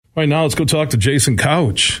Right now, let's go talk to Jason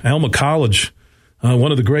Couch, Alma College.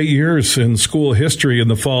 One of the great years in school history in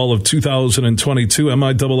the fall of 2022.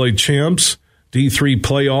 MIAA champs, D3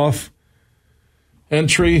 playoff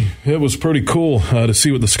entry. It was pretty cool to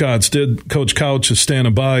see what the Scots did. Coach Couch is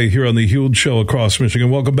standing by here on the Huge Show across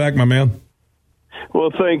Michigan. Welcome back, my man.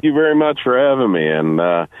 Well, thank you very much for having me,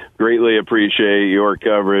 and greatly appreciate your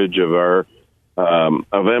coverage of our of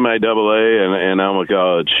MIAA and Alma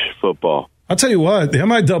College football. I'll tell you what, the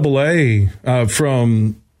MIAA,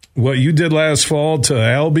 from what you did last fall to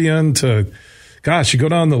Albion to, gosh, you go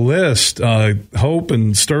down the list, Hope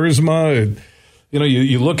and Sturzma.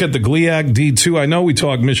 You look at the GLIAC D2. I know we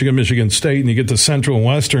talk Michigan State, and you get to Central and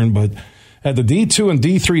Western, but at the D2 and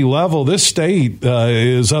D3 level, this state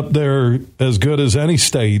is up there as good as any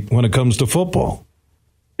state when it comes to football.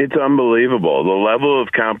 It's unbelievable, the level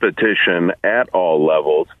of competition at all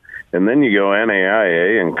levels. And then you go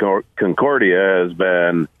NAIA, and Concordia has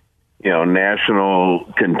been, national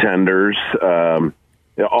contenders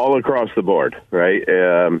all across the board, right?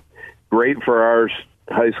 Great for our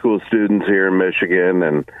high school students here in Michigan,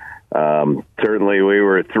 and certainly we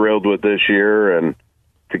were thrilled with this year, and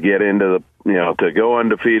to get into to go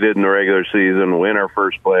undefeated in the regular season, win our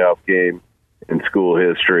first playoff game in school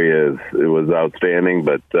history it was outstanding.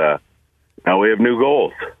 But now we have new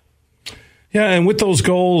goals. Yeah, and with those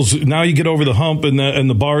goals, now you get over the hump and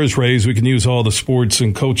the bar is raised. We can use all the sports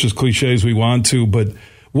and coaches cliches we want to, but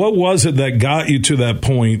what was it that got you to that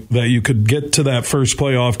point that you could get to that first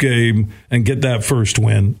playoff game and get that first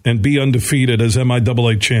win and be undefeated as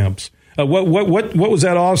MIAA champs? What was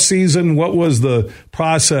that off season? What was the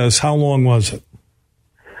process? How long was it?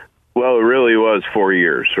 Well, it really was 4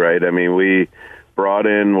 years, right? I mean, we brought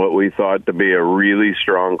in what we thought to be a really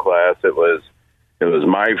strong class. It was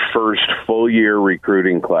my first full year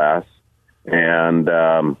recruiting class, and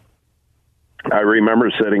I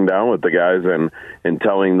remember sitting down with the guys and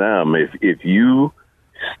telling them, if you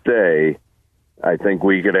stay, I think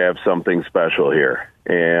we could have something special here.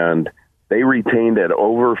 And they retained at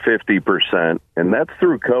over 50%, and that's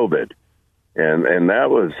through COVID. And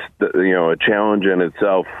that was, a challenge in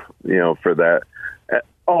itself, for that,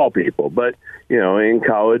 all people. But, in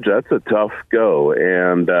college, that's a tough go.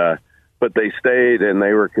 And, but they stayed and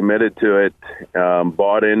they were committed to it,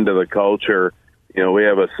 bought into the culture. We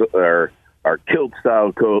have our kilt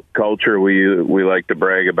style culture we like to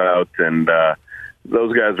brag about. And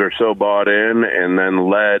those guys are so bought in, and then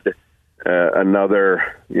led another,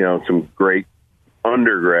 some great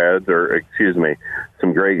undergrads,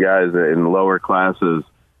 some great guys in lower classes.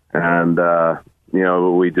 And,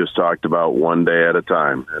 we just talked about one day at a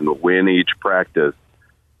time and win each practice.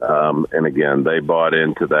 And again, they bought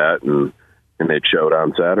into that, and it showed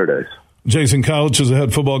on Saturdays. Jason Couch is the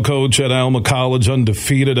head football coach at Alma College,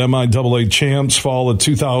 undefeated MIAA champs, fall of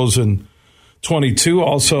 2022.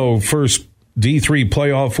 Also, first D3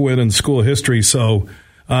 playoff win in school history. So,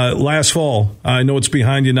 last fall, I know it's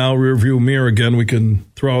behind you now, rearview mirror again. We can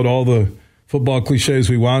throw out all the football cliches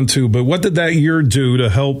we want to. But what did that year do to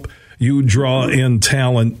help you draw in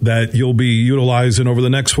talent that you'll be utilizing over the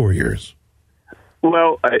next 4 years?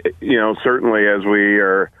 Well, certainly as we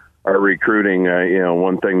are recruiting,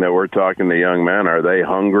 one thing that we're talking to young men, are they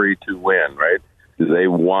hungry to win, right? Do they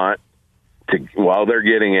want to, while they're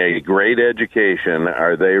getting a great education,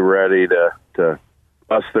 are they ready to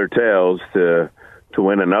bust their tails to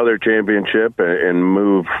win another championship and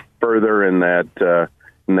move further in that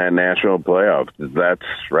national playoff? That's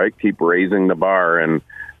right. Keep raising the bar. And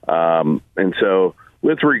so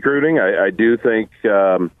with recruiting, I do think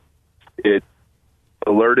it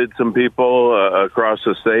alerted some people across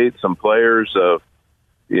the state, some players of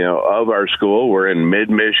our school. We're in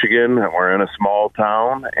mid-Michigan. We're in a small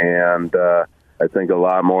town, and I think a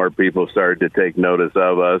lot more people started to take notice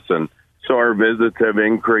of us, and so our visits have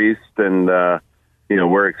increased, and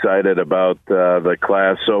we're excited about the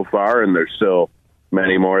class so far, and there's still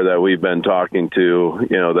many more that we've been talking to,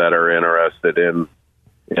 that are interested in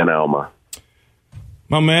Alma.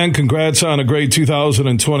 My man, congrats on a great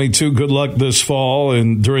 2022. Good luck this fall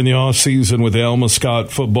and during the off season with the Alma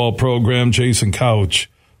Scott football program. Jason Couch,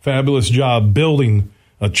 fabulous job building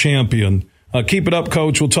a champion. Keep it up,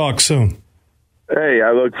 Coach. We'll talk soon. Hey,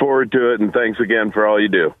 I look forward to it, and thanks again for all you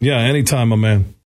do. Yeah, anytime, my man.